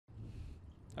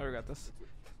Oh, we got this.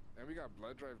 And we got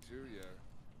blood drive too, yeah.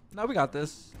 No, we got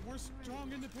this. We're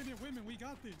strong, independent women. We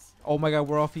got this. Oh my god,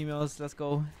 we're all females. Let's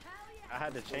go. I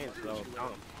had to change though.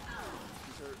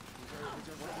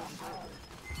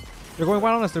 They're going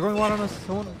wild on us. They're going wild on us.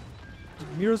 Someone.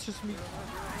 Mira's just me.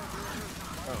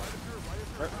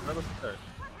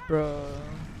 Bruh.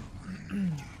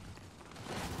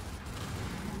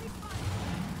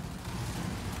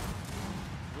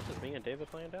 This is me and David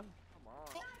playing down? Come on.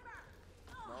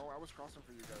 No, I was crossing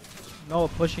for you guys. No,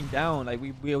 pushing down. Like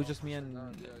it was just me and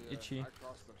Itchy. I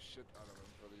crossed the shit out of him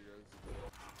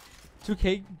for you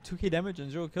guys. 2k damage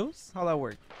and 0 kills? How'd that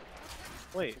work?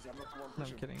 Wait. No,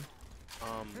 I'm kidding.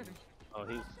 Oh,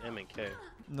 he's M and K.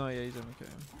 No, yeah, he's MK.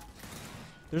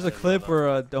 There's a clip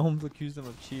where Domes accused him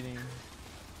of cheating.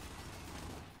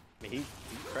 I mean, he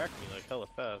cracked me like hella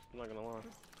fast. I'm not gonna lie.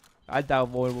 I doubt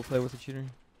Void will play with a cheater.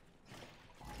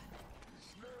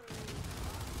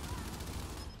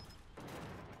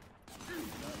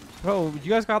 Bro, you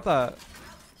guys got that? You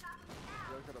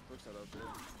guys gotta push that up, dude.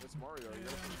 It's Mario. You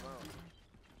gotta push him out.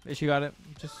 Yeah, she got it.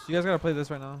 Just you guys gotta play this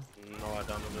right now. No, I don't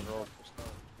know the roll.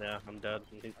 Yeah, I'm dead.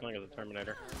 He's playing as a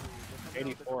Terminator.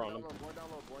 84 on him.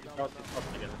 He's out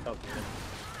again. He's out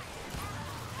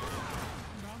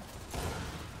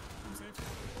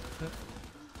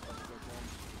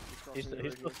again.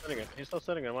 He's still sitting in. He's still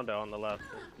sitting in window on the left.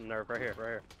 Nerve right here, right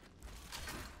here.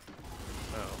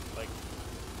 Oh, like.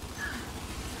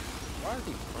 Why is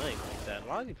he playing like that?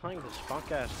 Why is he playing this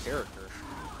funk ass character?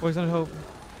 Boys on hope.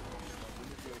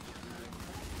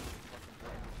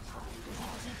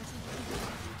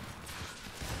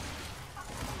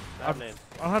 I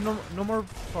don't have no more.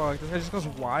 Fuck, this guy just goes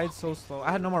wide so slow.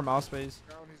 I had no more mouse space.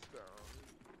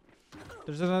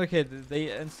 There's another kid. They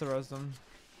insta-res them.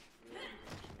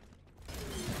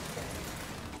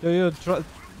 Yo, no way,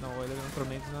 they're gonna throw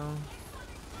nades now.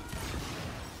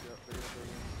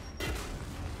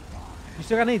 You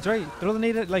still got nades, right? Throw the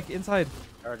nade at, like inside.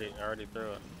 I already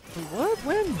threw it. Wait, what?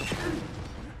 When?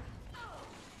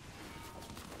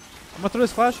 I'm gonna throw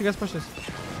this flash. You guys push this.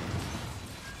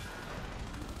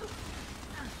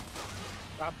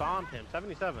 I bombed him.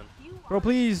 77. Bro,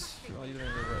 please. Oh, you didn't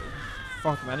even res.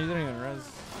 Fuck, man, you didn't even res.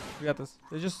 We got this.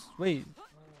 They just wait.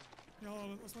 Yo,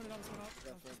 let's find it out.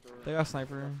 They got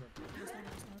sniper.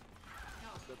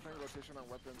 They're playing rotation on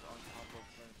weapons on top of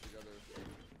playing together.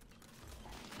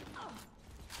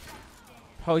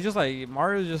 Oh, he's just like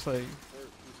Mario's just like.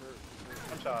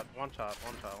 He's hurt. One shot.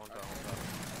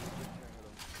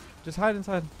 Just hide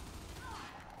inside.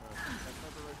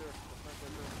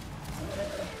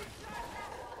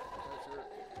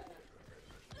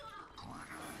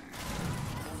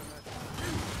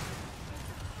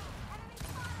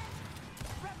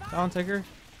 Down, take her.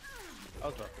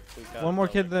 One more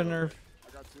kid than nerf.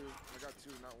 I got two,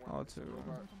 not one. Oh, two.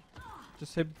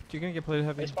 Just hit. You're gonna get played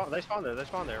heavy. They spawn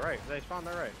there, right. They spawn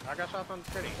there, right. I got shots on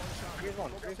Trinity. Here's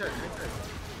one. Here's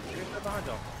behind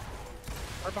y'all.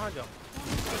 Right behind y'all.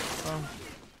 Oh.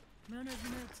 Marinade.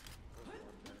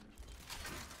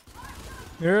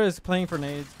 Mira is playing for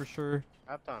nades for sure.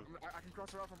 Half time. I can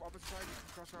cross around from opposite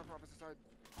side.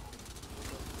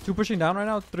 Two pushing down right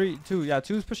now. 3, 2. Yeah,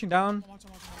 two's pushing down. Watch.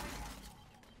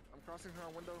 I'm crossing her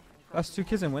on window. That's 2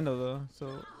 kids in window though.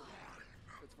 So.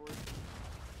 It's void.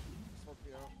 Smoke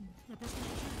me out. They're pushing.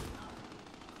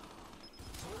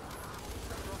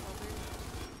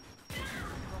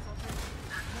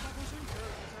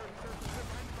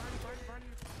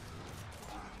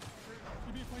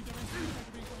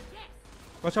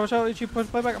 Watch out, Ichi, push,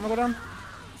 play back. I'm gonna go down.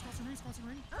 Crossing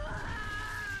ring.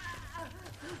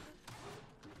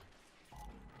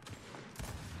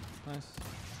 Nice.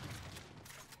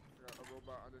 Got a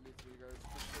robot underneath you guys.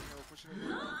 Pushing it.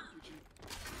 Ichi.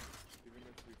 Giving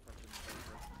it to be fucking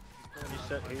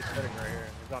He's sitting right here.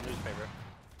 He's on newspaper.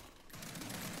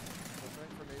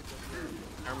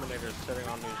 Terminator's sitting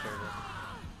on newspaper.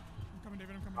 I'm coming,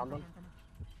 David. I'm coming.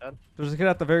 Dead? There's a kid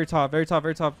at the very top.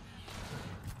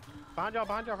 Behind y'all,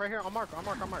 right here. On mark.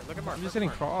 Look at mark. I'm just getting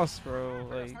crossed, bro.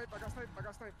 Like, I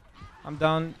got sniped. I'm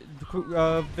down.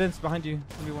 Vince, behind you.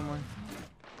 Maybe one more.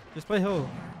 Just play hill.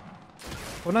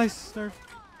 Oh, nice, nerf.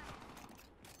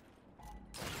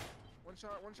 One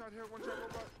shot here, one shot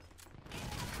robot.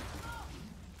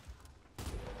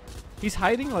 He's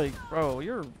hiding, like, bro.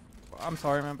 I'm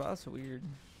sorry, man, but that's weird.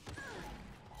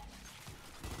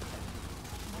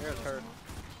 Here's hurt.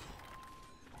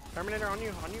 Terminator on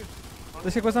you.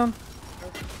 This kid goes down.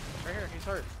 Right here, he's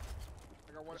hurt.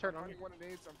 I got one. He's hurt on I'm you. fighting one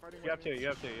nades. I'm fighting You have one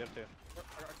two. nades.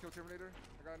 I killed Terminator.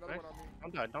 I got another Nice. one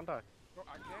on me. Don't die. No,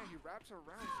 I can't. He wraps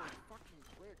around so fucking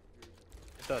quick, dude.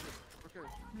 It's dead. We're okay.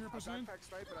 Mirror I pushing in. backpack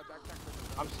snipe and I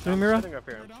backpack I'm Shooting Mira? sitting up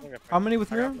here. I'm sitting up here. How many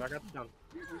with I Mira? got you down.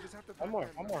 We just have to One more,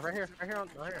 backhand, right here, just right here,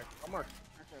 have to right here. One more.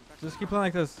 backhand. Just keep playing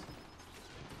like this.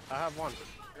 I have one.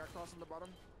 I got cross on the bottom.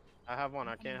 I have one.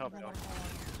 I can't help y'all.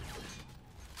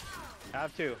 I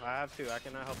have two. I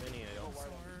cannot help any of y'all.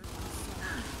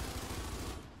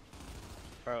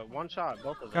 Bro, one shot,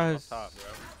 both of them Guys. up top,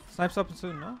 bro. Snipes up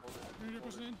soon, no? Mirror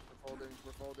pushing in.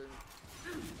 We're folding.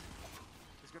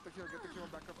 Just get the kill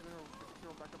and back up the hill. Get the kill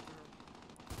and back up the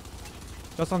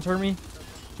hill. Just on Termi.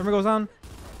 Termi goes on.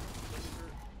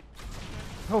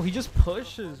 Oh, he just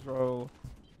pushes, bro.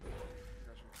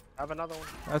 I have another one.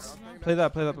 That's play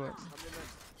that. I'm in next.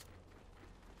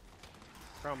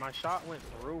 Bro, my shot went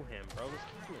through him, bro. This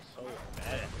game is so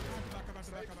bad.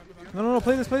 No,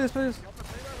 play this.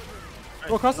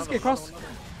 Go across this gate, cross.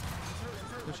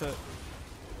 Good shot.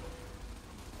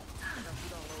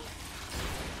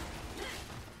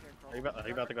 Are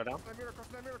you about to go down?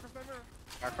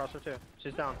 I cross her too.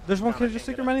 She's down. There's one Down, I kid can't just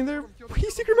get secret up. manning there. He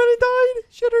secret manning died.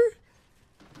 Shitter.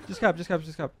 Just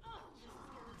cap.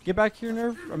 Get back here,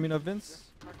 Nerve. I mean, Vince.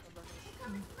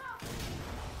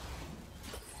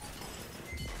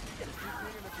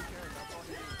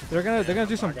 They're gonna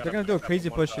do some. They're gonna do a crazy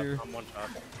push here. I'm one shot.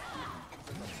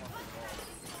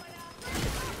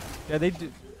 Yeah, they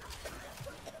do.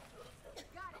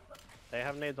 They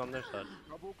have nades on their side.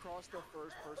 Double cross the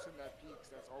first person that peeks.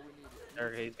 That's all we need.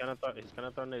 Eric, he's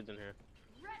gonna throw nades in here.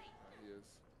 He is.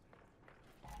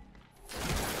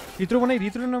 He threw 180. He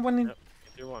threw 180. Yep.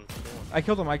 Do one. I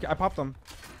killed him. I popped him.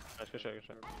 Nice, good shot.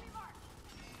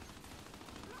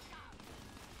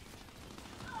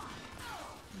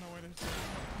 No way.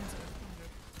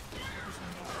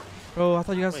 Bro, I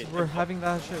thought you guys Wait, were having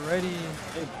that shit ready.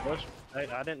 Hey, Bush, I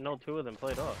didn't know two of them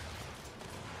played off.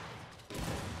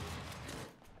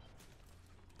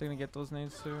 They're gonna get those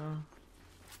nades too.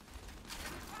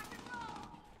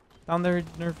 Down there,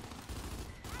 Nerf.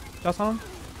 Just on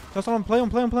him. Play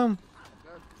him.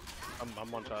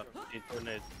 I'm one shot. He threw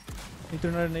nades. He threw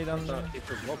another nade down there. He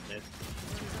threw both nades.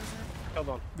 Hold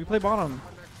on. We play bottom.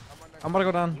 I'm about to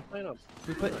go down. You playing up?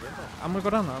 We play. I'm gonna go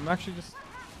down now. I'm actually just.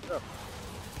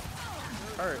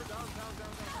 Hurry.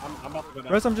 I'm about to go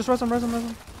down. Res him. Just res him. You're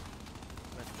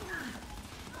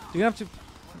gonna have to.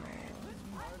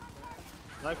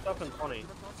 Knifed up in 20.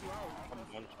 I'm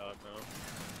one shot, bro.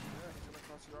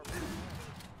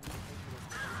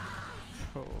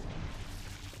 Oh.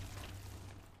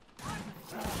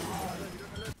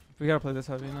 We gotta play this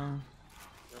heavy now.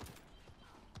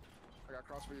 I got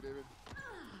cross for you, David.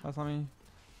 That's on me.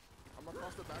 I'm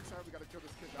across the backside. We gotta kill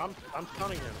this kid. I'm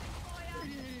stunning him.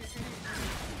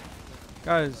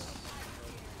 Guys.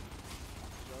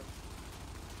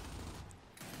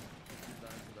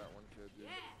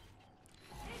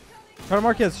 Try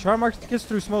to mark kids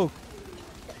through smoke.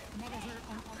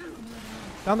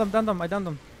 Down them. I downed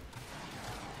them.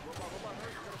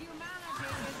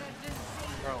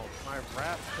 Bro, my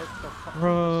rap took the fucking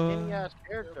Bro. skinny ass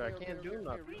character. I can't do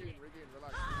nothing. Regain,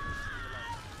 relax.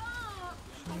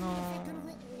 No.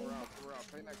 We're out.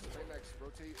 Play next.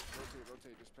 Rotate.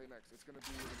 Just play next. It's gonna be.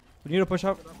 We need to push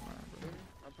up.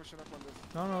 I'm pushing up on this.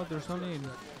 No, there's no need.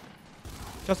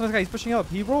 Just on this guy. He's pushing up.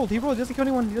 He rolled. He doesn't kill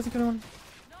anyone. One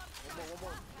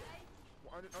more.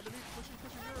 Underneath.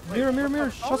 Pushing.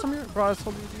 Mirror. Shots on mirror. Bro, I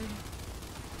told you, dude.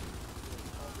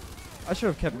 I should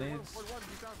have kept nades.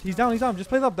 He's down. Just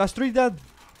play that up. That's 3 dead.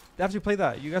 They have to play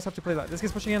that. You guys have to play that. This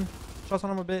guy's pushing in. Shots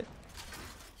on him a bit.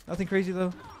 Nothing crazy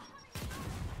though.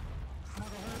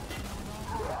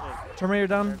 Terminator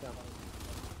down.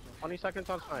 20 seconds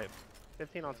on snipe.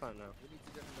 15 on snipe now. We need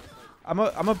to get him that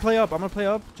side. I'm gonna play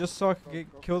up. Just so I can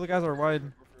kill the guys that are wide.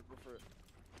 Go for it.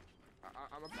 I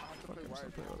have to play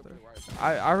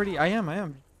wide. I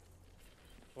am.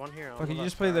 One here. Okay, you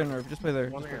just play there, Nerf. Just play there.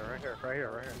 One here, right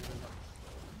here.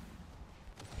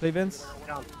 Play Vince.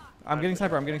 Down. I'm getting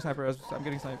sniper. I'm getting sniped.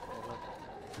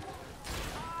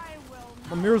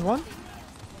 The mirror's one.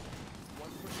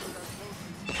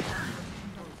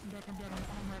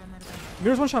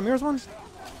 Mirror's one shot. Mirror's I'm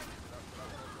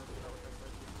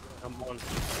one.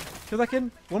 Kill that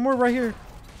kid. One more right here.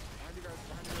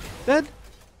 Dead. Nice,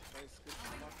 good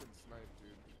fucking snipe,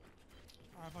 dude.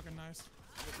 Fucking nice.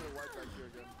 I'm gonna put a white back here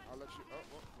again. I'll let you. Oh,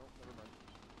 well, no, never mind.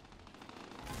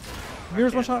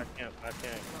 Mirror's one shot. I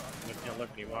can't look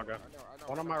at you, Maga. I know.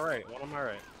 One on my right.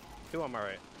 Two on my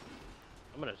right.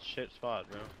 I'm in a shit spot,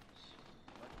 bro.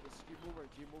 Just keep moving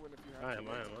if you have I to. am.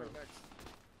 Next.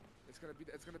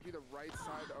 It's gonna be the right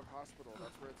side of hospital.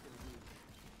 That's where it's gonna be.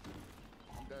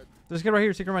 I'm dead. There's a kid right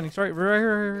here. Secret mining. Sorry, right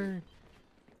here.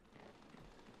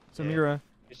 It's a Yeah. Mira.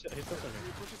 He's still in here.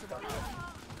 He pushes him out.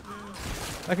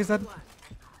 Like I said.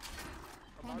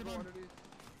 I'm not going underneath.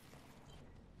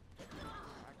 I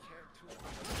can't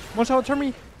too. One shot, turn me.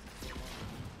 Good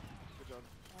job.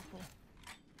 Awful.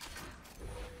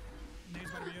 Nade's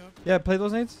about to be up. Yeah, play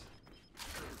those nades.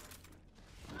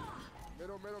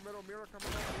 Middle, mirror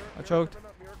coming up. I choked.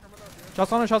 Mirror coming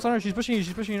up. Shots on her. She's pushing you.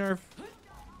 She's pushing you, Nerf.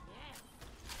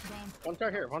 Down.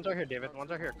 One's right here, David.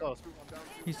 One's right here, close.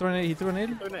 He's throwing a, he threw a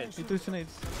nade. Two nades. He threw 2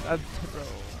 nades. That's, bro.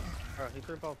 Bro, he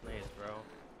threw both nades, bro.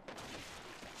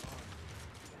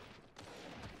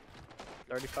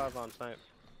 35 on snipe.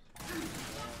 Be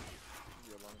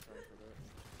a long time for that.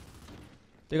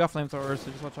 They got flamethrowers,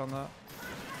 so just watch on that.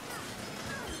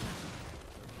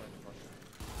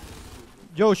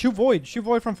 Yo, shoot void. Shoot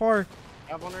void from far.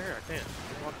 I have one right here. I can't.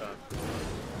 One shot.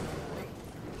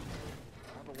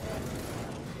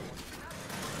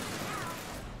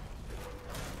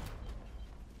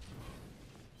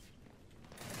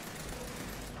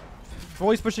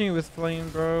 Void's pushing you with flame,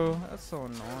 bro. That's so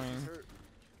annoying.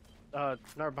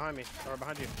 No, behind me. Or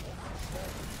behind you.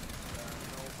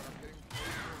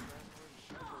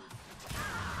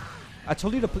 I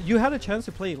told you to. You had a chance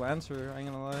to play Lancer. I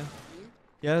ain't gonna lie.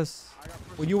 Yes.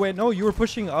 When you went, no, you were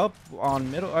pushing up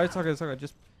on middle. Alright, it's okay. It's okay.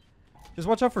 Just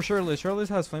watch out for Shirtless. Shirtless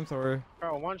has flamethrower.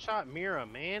 Bro, one shot Mira,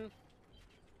 man.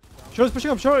 Shirtless pushing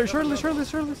up. Shirtless. One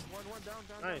down,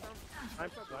 Nice.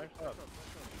 Nice up.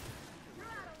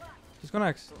 Just go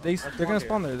next. They're gonna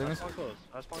spawn there. They're I gonna. spawn close.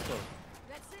 I spawn close.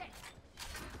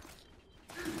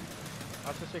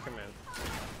 That's the secret man.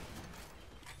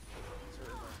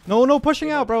 No,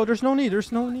 pushing out, bro. There's no need.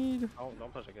 There's no need. Oh,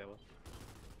 don't push the cable.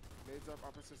 Nades up,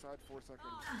 opposite side, 4 seconds.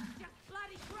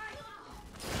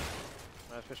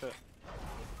 Nice, good shit.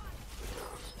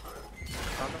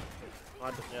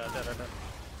 Found him? Yeah, dead.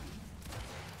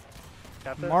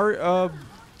 Captain?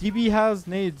 DB has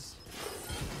nades.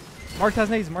 Mark has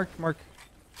nades. Mark.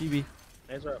 DB.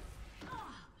 Nades are up.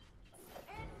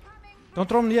 Don't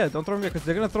throw them yet. Don't throw them yet, because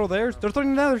they're gonna throw theirs. They're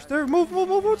throwing theirs. There. Move.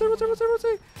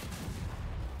 Rotate.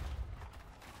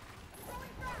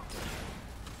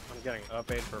 I'm getting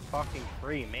up 8 for fucking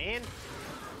free, man.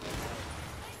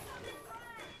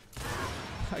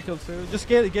 I killed 2. Just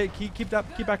keep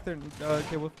back there.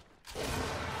 Cable.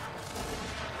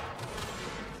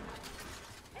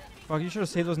 Fuck, you should have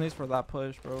saved those nades for that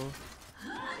push, bro.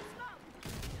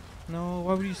 No,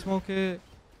 why would you smoke it?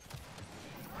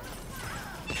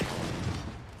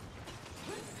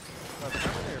 Bro, the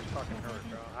Terminator's fucking hurt,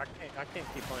 bro. I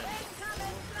can't keep playing.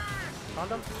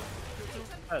 Found him?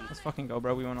 Dead. Let's fucking go,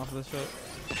 bro. We went off of this shit.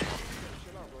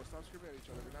 Chill out, bro. Stop screaming at each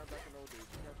other. We're not back in old days.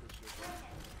 We got this shit, bro.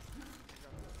 We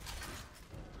got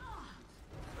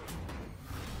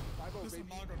this. 5-0, This is baby.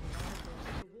 Mago.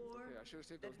 Yeah, I should have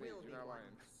saved those names. You're not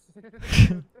lying.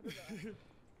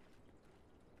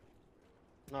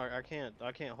 No,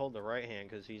 I can't hold the right hand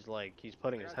because he's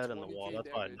putting his head in the wall. That's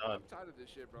why I died. I'm tired of this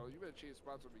shit, bro. You better change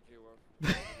spots with me, Kayla.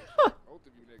 Both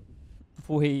of you, nigga.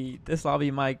 Wait, this lobby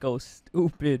might go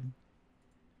stupid.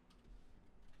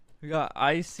 We got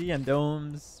IC and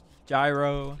domes,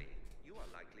 gyro. You are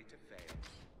likely to fail,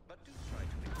 but do try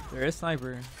to. There is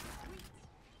sniper.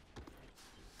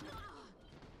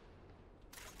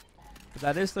 But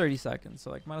that is 30 seconds, so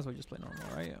like might as well just play normal,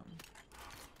 right?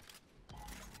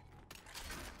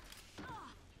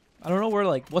 I don't know where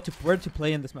to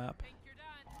play in this map.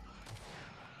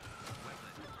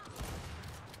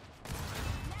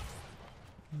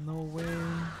 No way.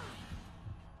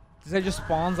 This guy just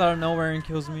spawns out of nowhere and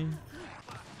kills me.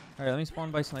 Alright, let me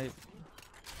spawn by snipe.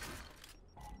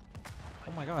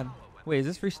 Oh my god. Wait, is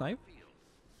this free snipe?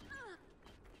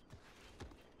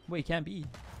 Wait, it can't be.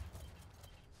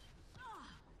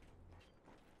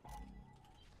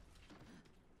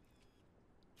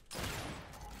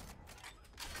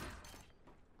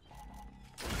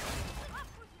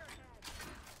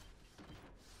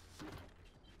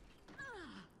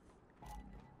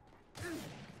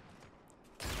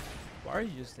 Why are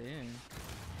you just staying?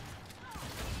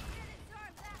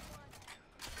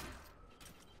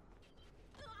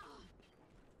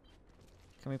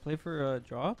 Can we play for a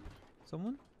drop?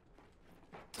 Someone?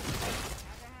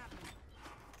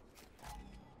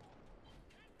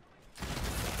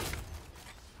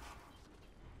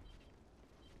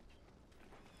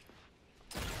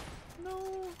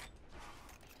 No.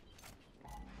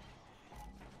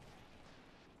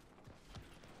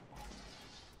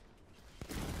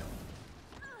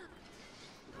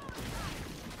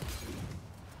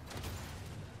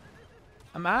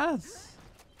 I'm ass.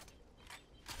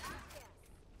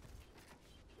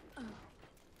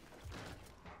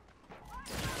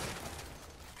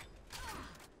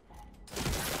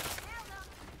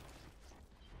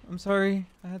 I'm sorry.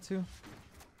 I had to.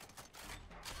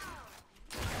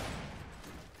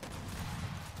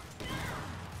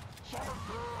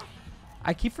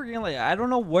 I keep forgetting, like, I don't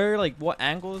know where, like, what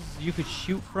angles you could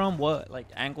shoot from, what, like,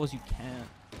 angles you can't.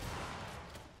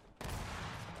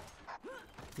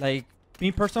 Like,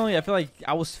 me personally, I feel like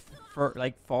I was, far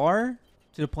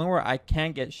to the point where I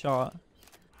can't get shot.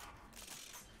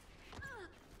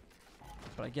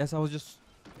 But I guess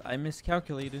I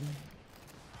miscalculated.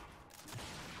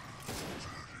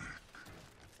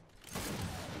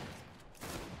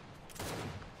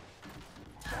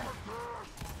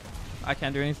 I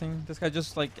can't do anything. This guy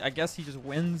just, like, I guess he just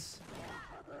wins.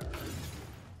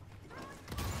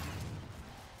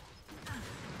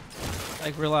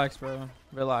 Like, relax, bro.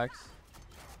 Relax.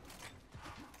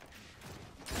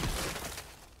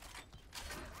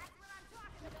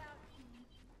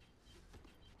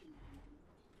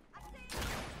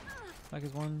 Like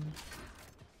his one.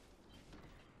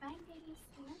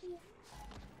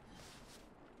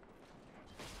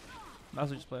 Might as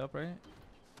well just play up, right?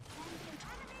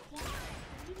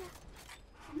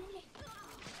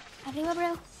 Arriba,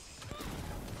 bro.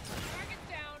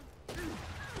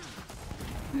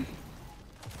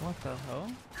 What the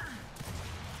hell?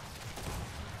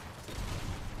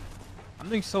 I'm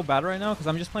doing so bad right now because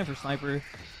I'm just playing for sniper.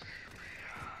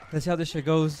 Let's see how this shit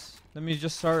goes. Let me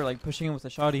just start like pushing him with a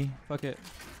shotty. Fuck it.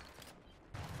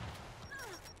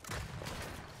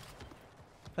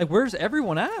 Like, where's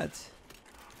everyone at?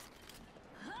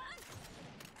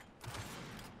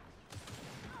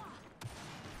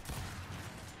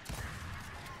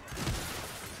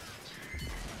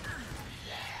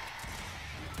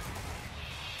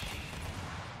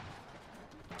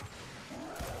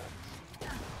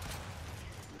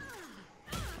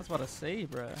 That's what I say,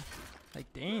 bruh. Like,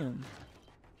 damn.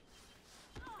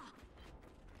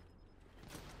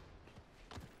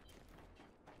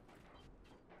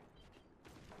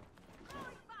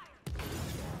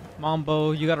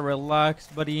 Mambo, you gotta relax,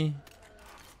 buddy.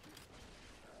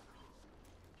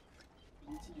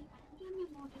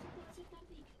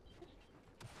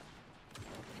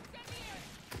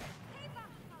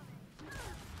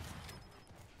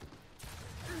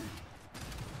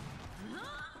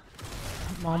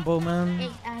 Mambo, man. Hey,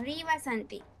 arriba,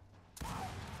 Santi.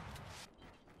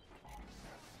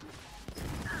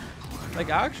 Like,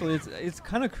 actually, it's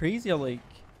kind of crazy how, like,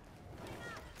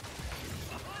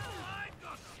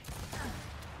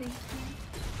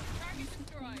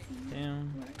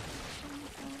 damn.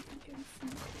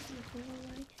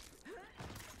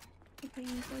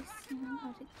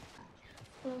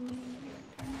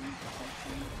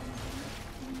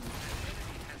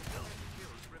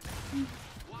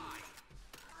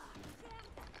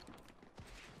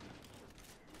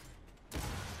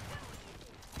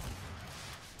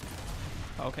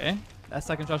 Okay, that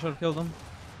second shot should have killed him.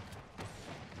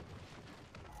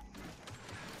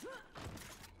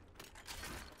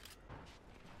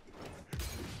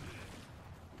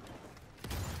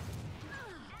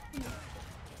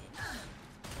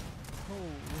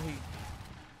 Holy.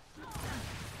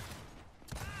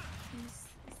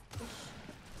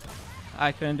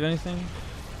 I couldn't do anything.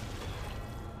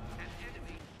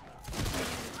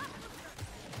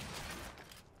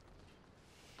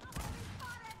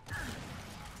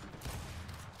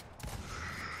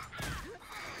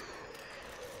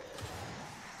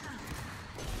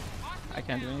 I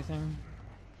can't do anything.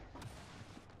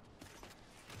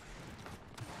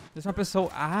 This map is so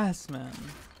ass, man.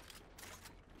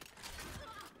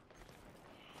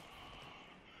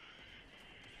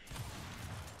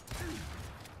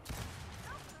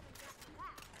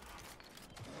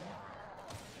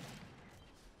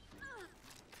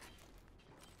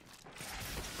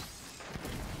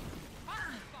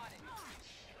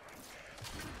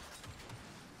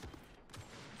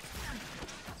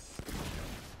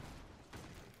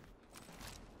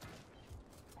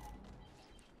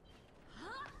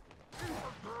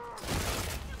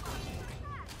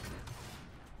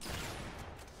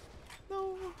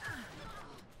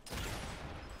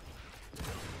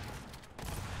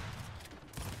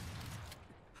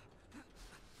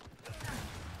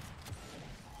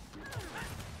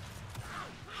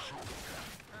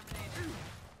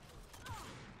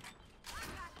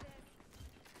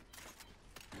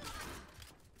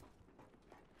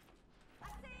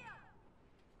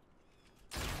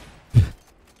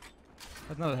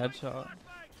 That's not a headshot.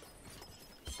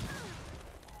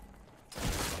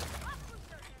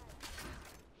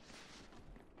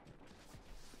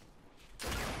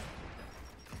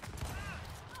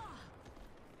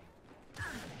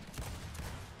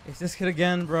 It's this kid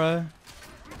again, bruh.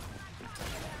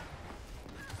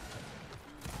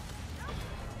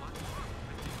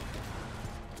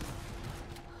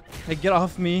 Hey, get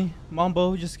off me,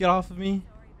 Mambo. Just get off of me.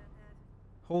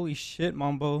 Holy shit,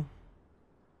 Mambo.